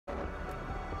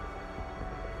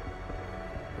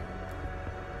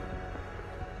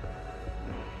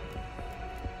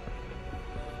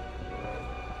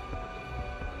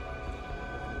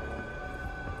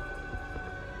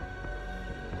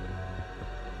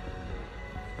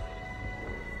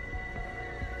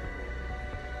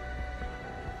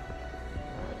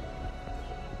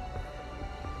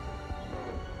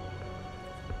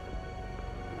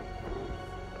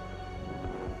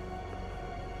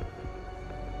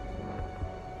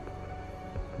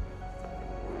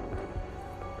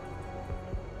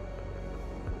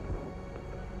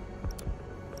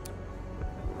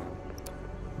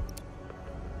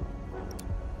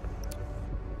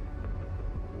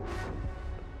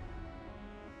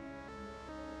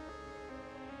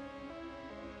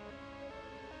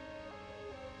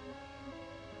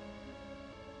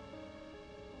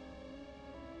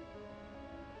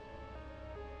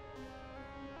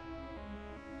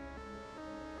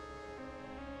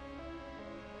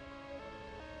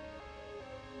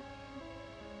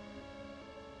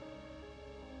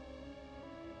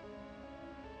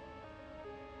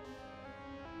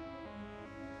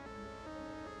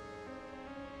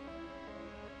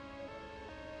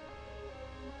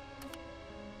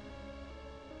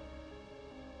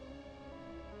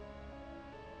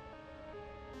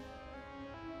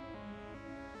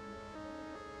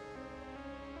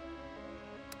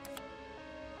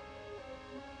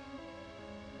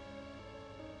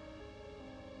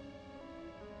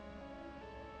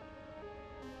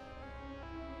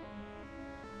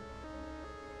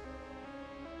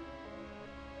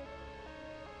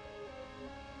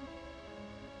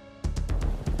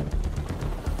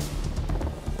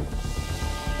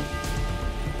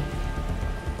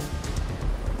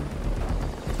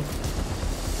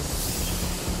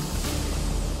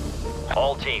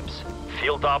All teams,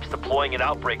 field ops deploying an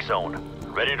outbreak zone.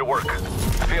 Ready to work.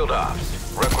 Field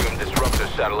ops. Requiem Disruptor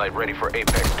satellite ready for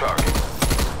Apex target.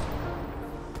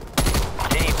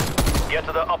 Team, get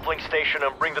to the uplink station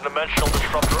and bring the Dimensional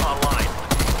Disruptor online.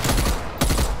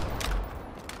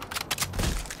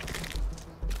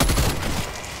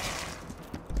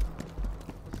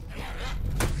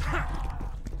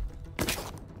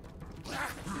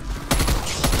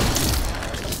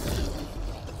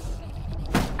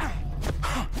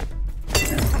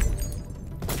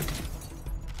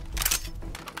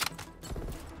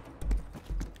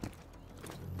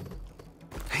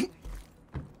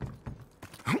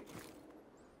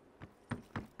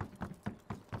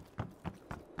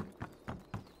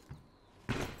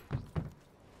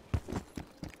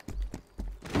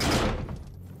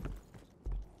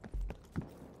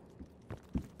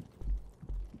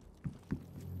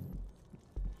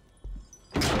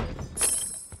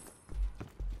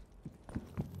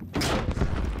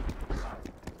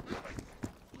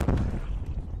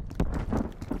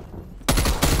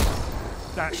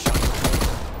 That shot.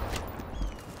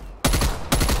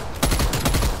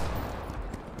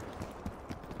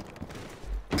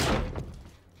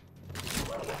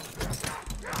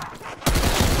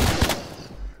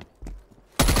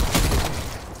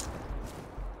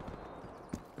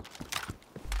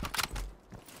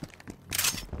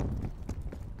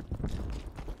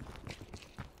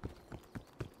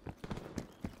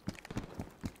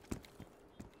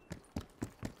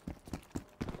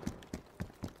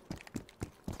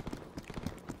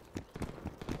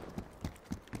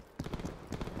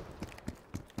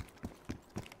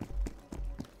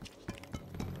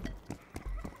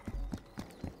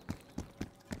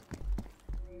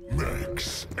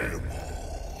 Max ammo.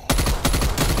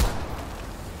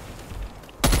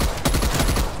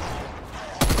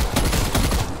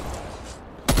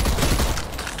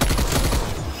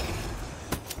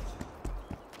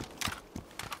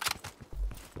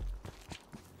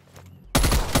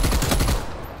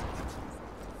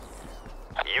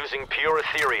 Using pure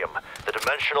Ethereum, the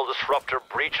Dimensional Disruptor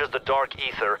breaches the Dark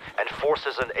Ether and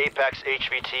forces an Apex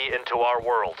HVT into our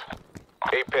world.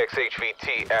 Apex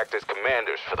HVT act as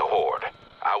commanders for the Horde.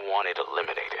 I want it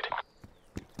eliminated.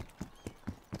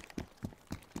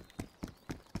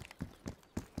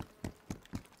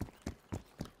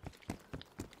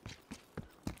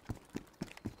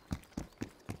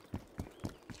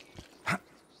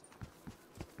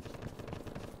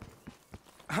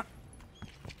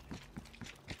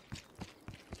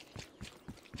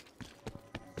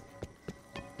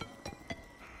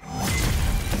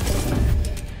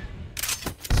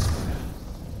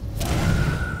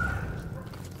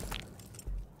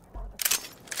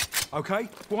 Okay,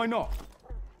 why not?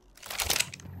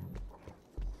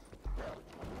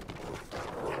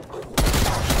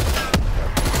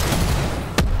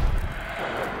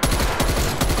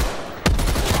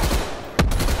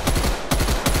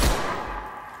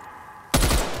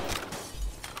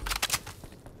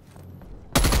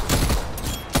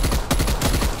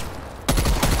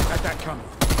 Had that coming.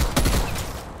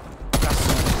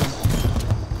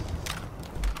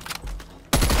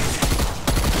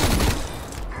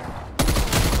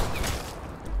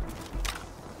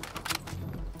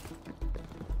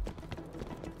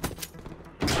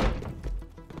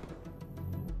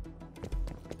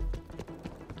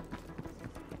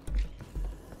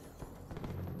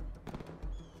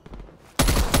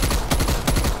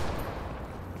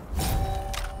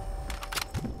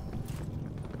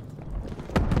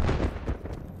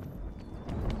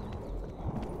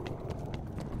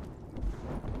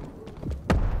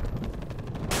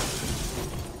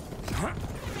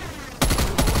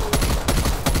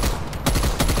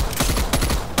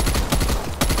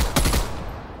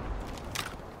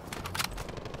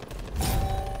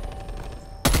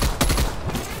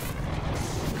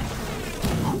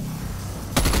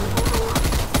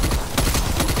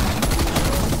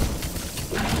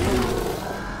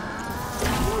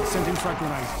 Sending frag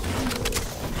grenade.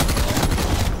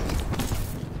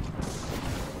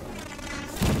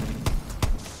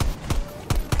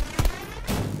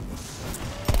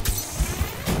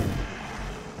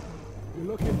 You're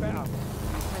looking better.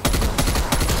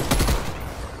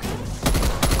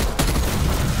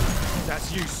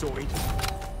 That's you sorted.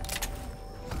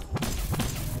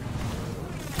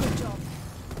 Good job.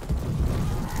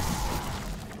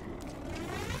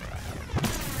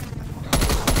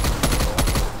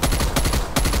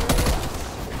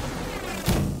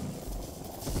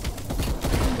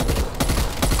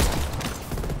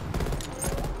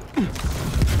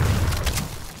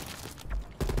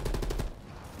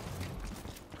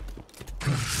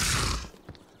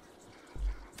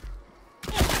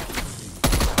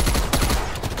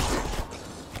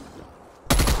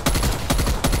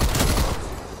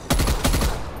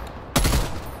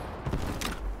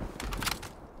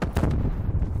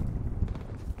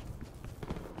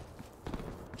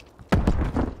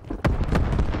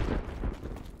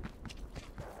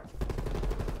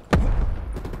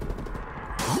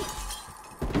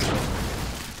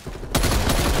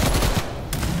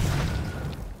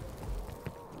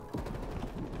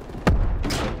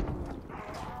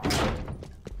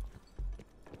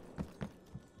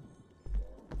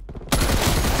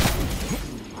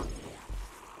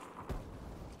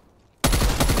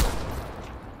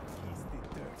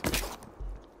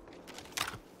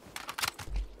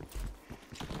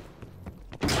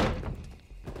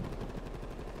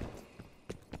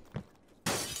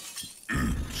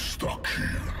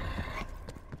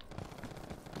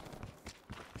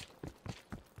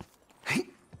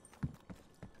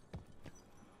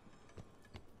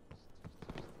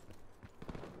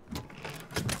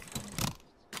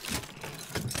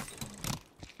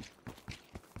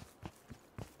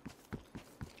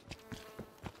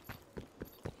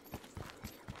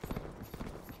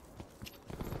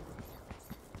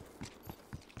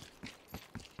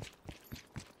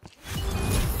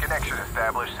 Connection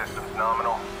established. Systems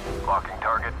nominal. Locking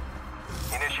target.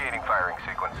 Initiating firing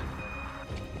sequence.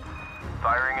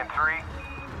 Firing in 3,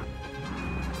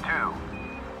 2,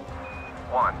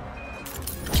 1.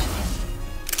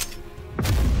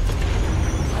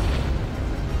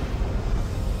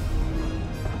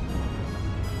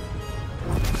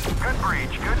 Good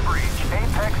breach, good breach.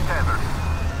 Apex tethered.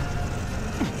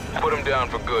 Put him down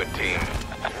for good, team.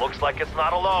 Looks like it's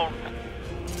not alone.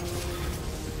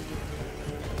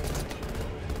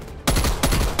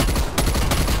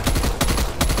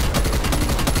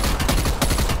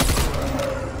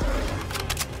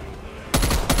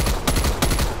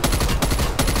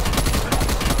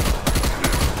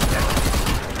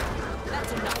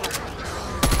 That's enough.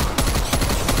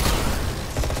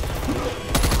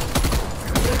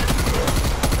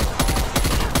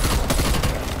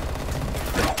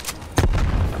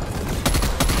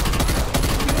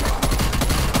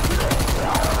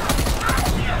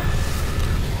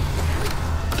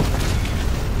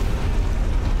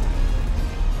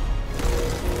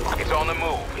 It's on the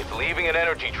move. It's leaving an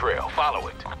energy trail. Follow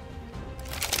it.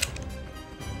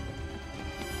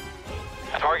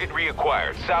 Target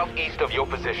reacquired, southeast of your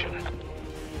position.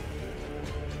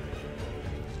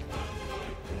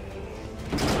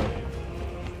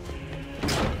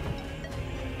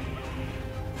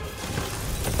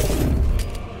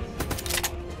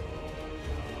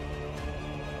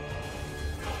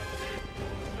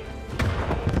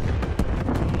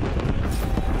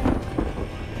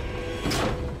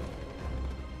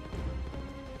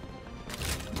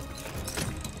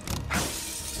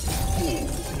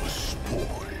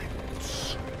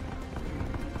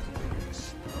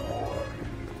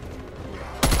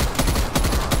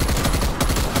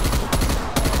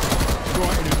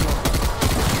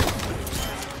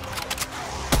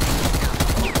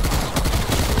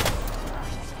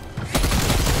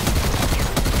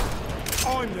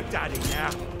 I'm the daddy now.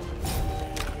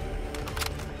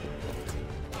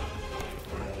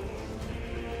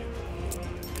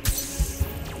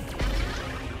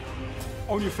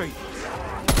 On your feet.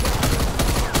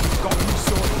 Got you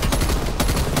sorted.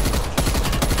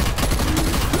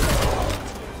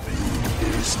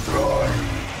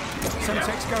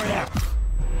 Semtex going out.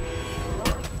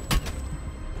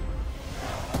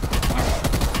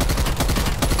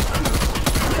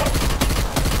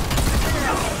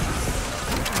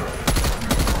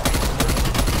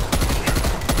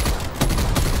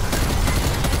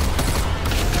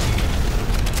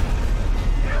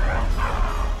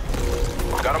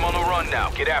 Got him on the run now.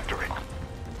 Get after it.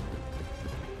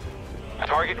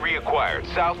 Target reacquired,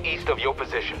 southeast of your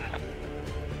position.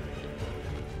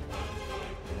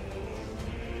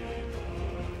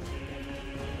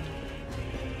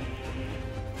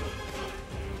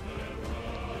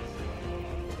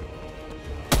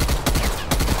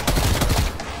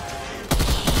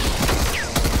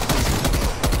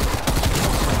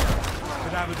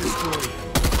 Could have a destroyer.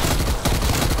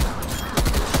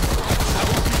 Now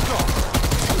what have you got?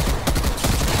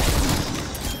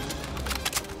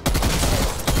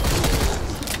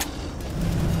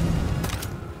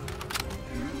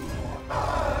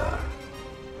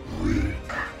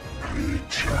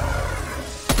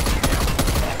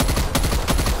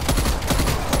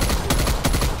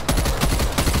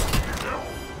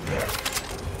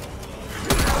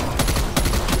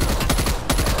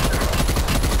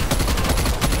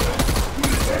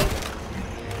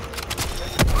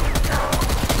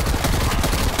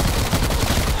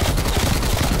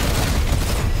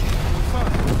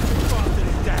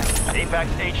 Apex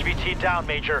HVT down,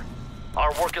 Major.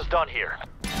 Our work is done here.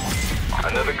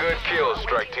 Another good kill,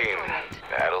 strike team.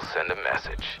 That'll send a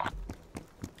message.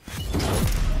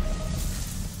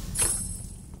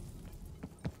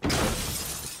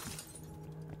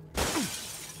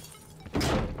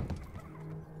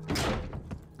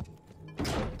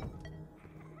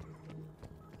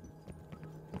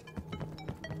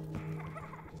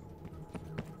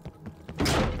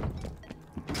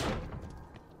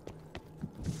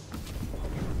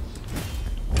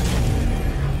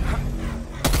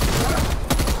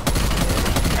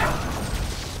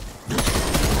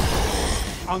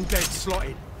 Undead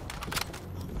slotted.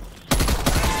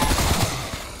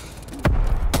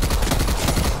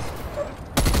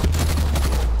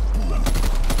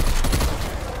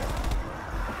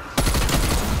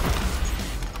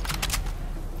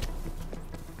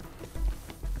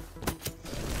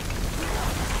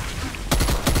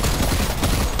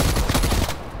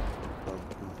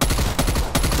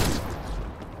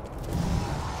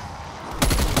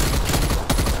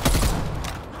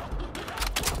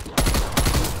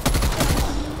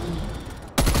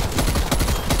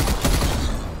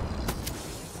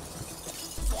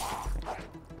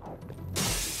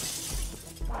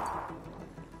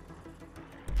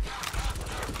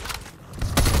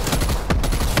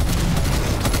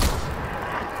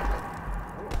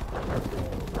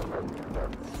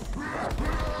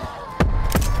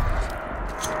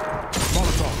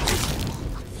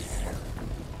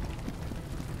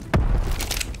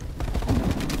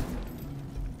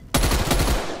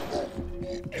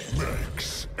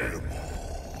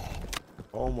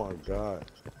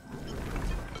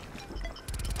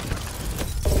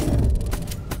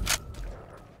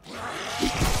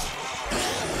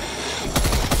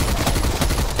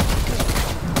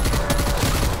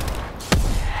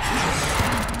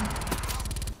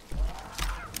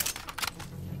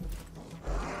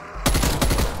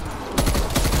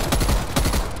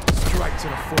 Straight to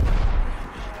the foot.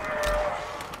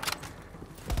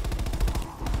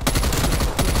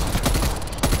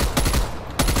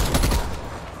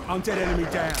 Undead enemy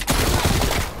down.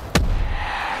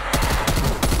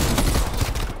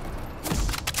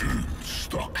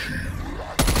 Stuck here.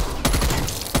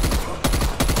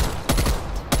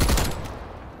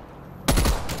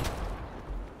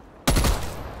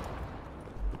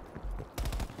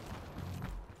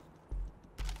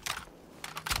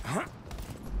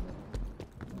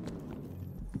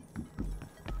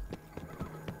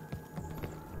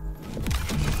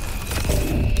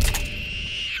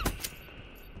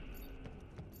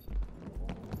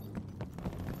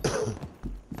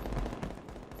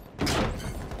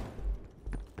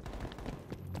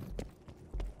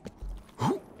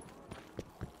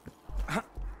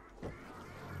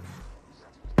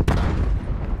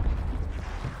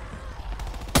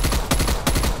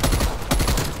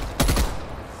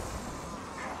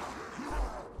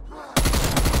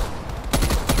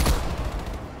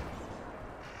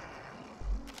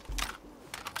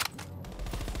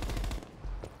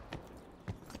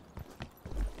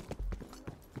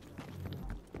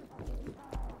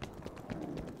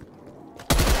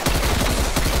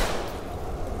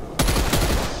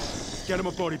 Get him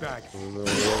a body bag. I don't know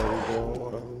where I'm going.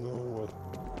 I don't know what.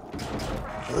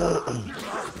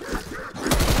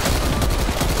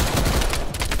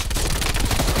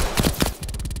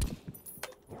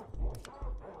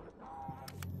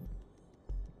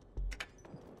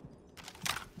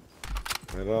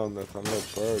 Perdón, están los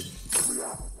perks.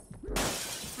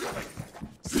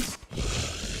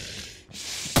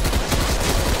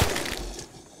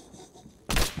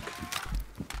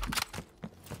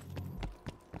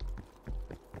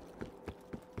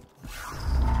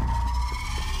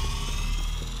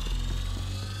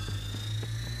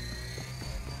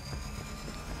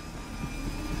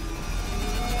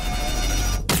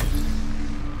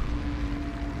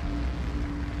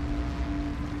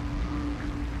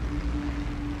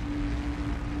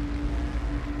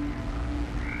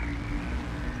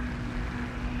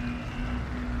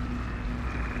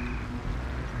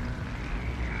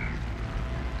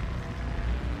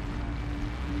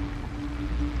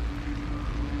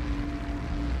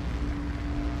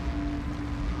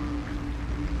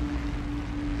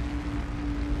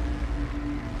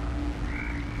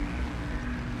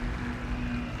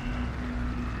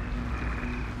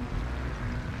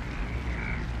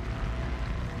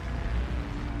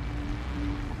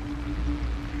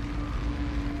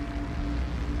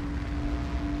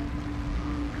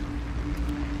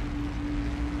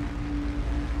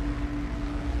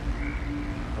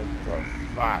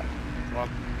 What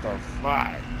the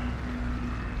fuck?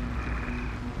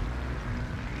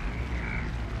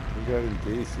 I'm getting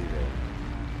DC though.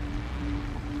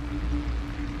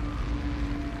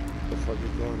 What the fuck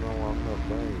is going on while I'm not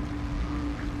playing?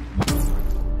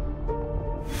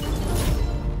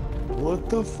 What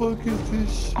the fuck is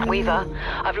this shit? Weaver,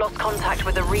 I've lost contact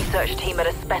with the research team at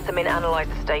a specimen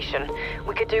analyzer station.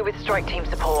 We could do with strike team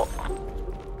support.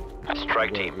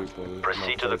 Strike team,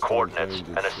 proceed to the coordinates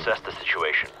and assess the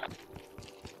situation.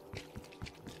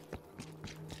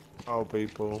 Oh,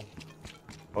 people.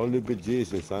 Only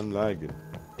bejesus, I'm lagging.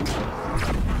 I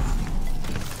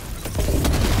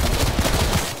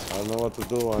don't know what to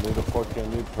do, I need a fucking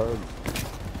new perk.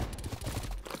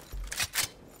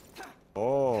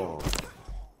 Oh.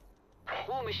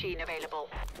 War machine available.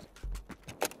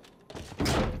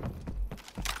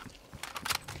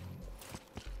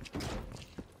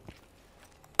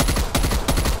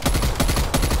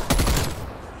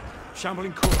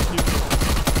 Shambling corpse neutral.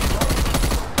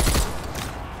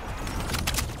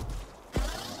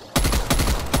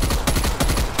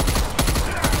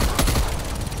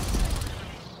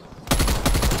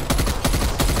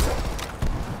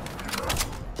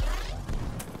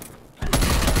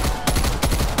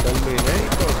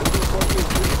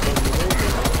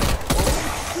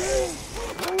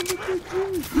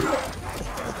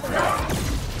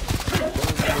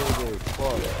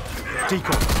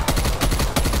 Decoy.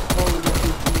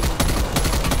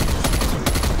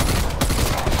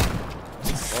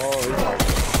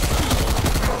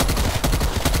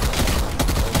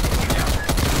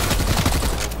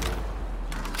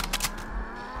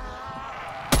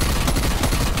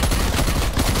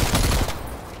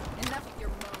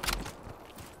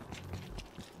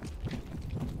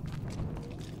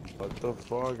 What the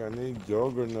fuck? I need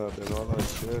Juggernaut and all that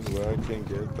shit where I can't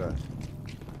get that.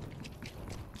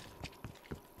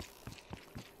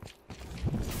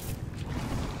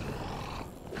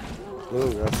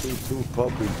 Look, I see 2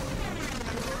 puppies.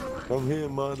 Come here,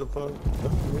 motherfucker.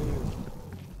 Come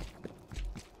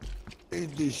here.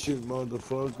 Eat this shit,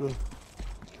 motherfucker.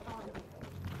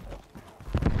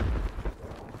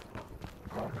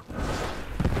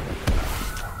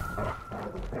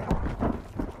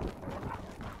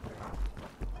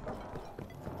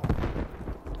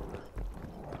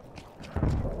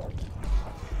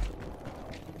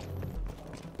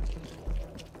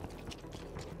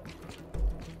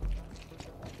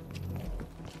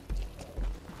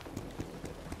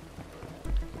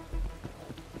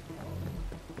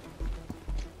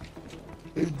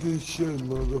 Eat this shit,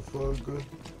 motherfucker.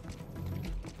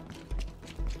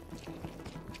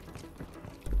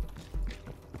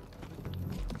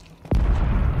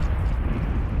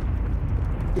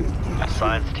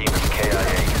 Science team is KIA.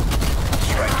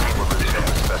 Strike team will resume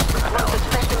the specimen Once the analysis.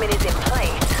 specimen is in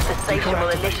place, the station will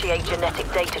initiate genetic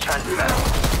data transfer.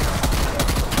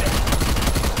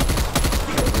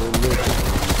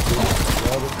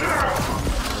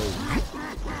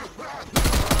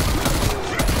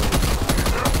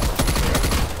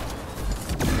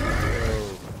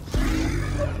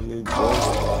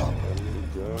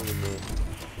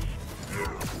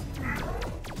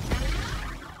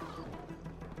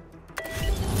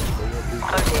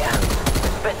 Oh dear. The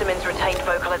specimen's retained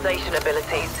vocalization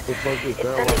abilities. The fuck is It's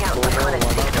that? sending out some kind of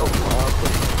signal.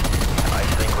 I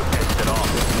think we pissed it off.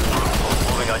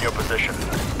 Moving on your position.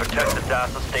 Protect the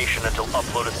DASA station until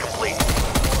upload is complete.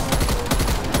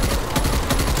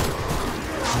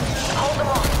 Hold them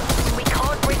off. We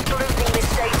can't risk losing this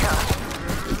data.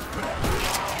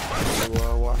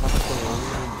 What happened?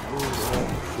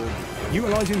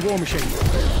 Utilizing war machine.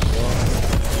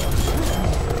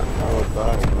 Oh,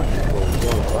 die.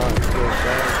 Go back.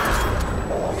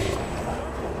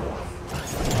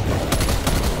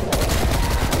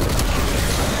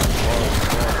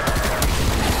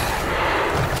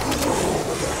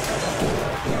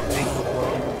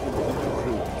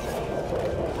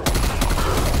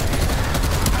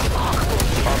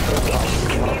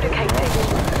 Communicating.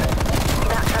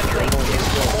 That translates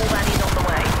to all that is on the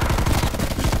way.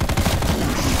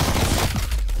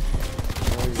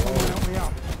 Help me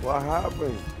up. What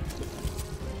happened?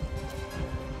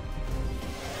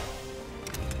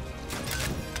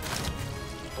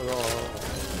 Hold on.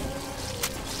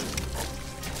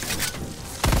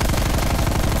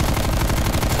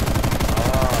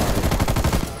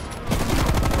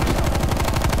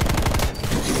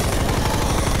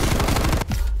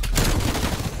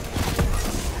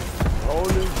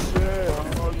 Holy shit, I'm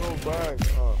gonna go back.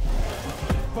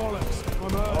 Bollocks.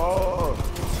 I'm hurt. Oh.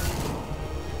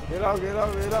 Get out. I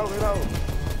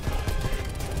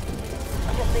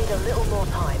just need a little more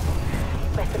time.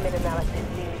 Specimen analysis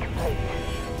nearly complete.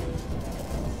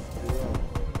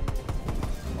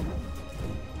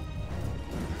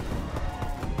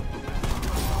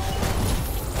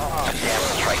 Damn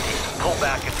strike team. Pull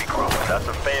back and regroup. That's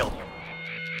a failure.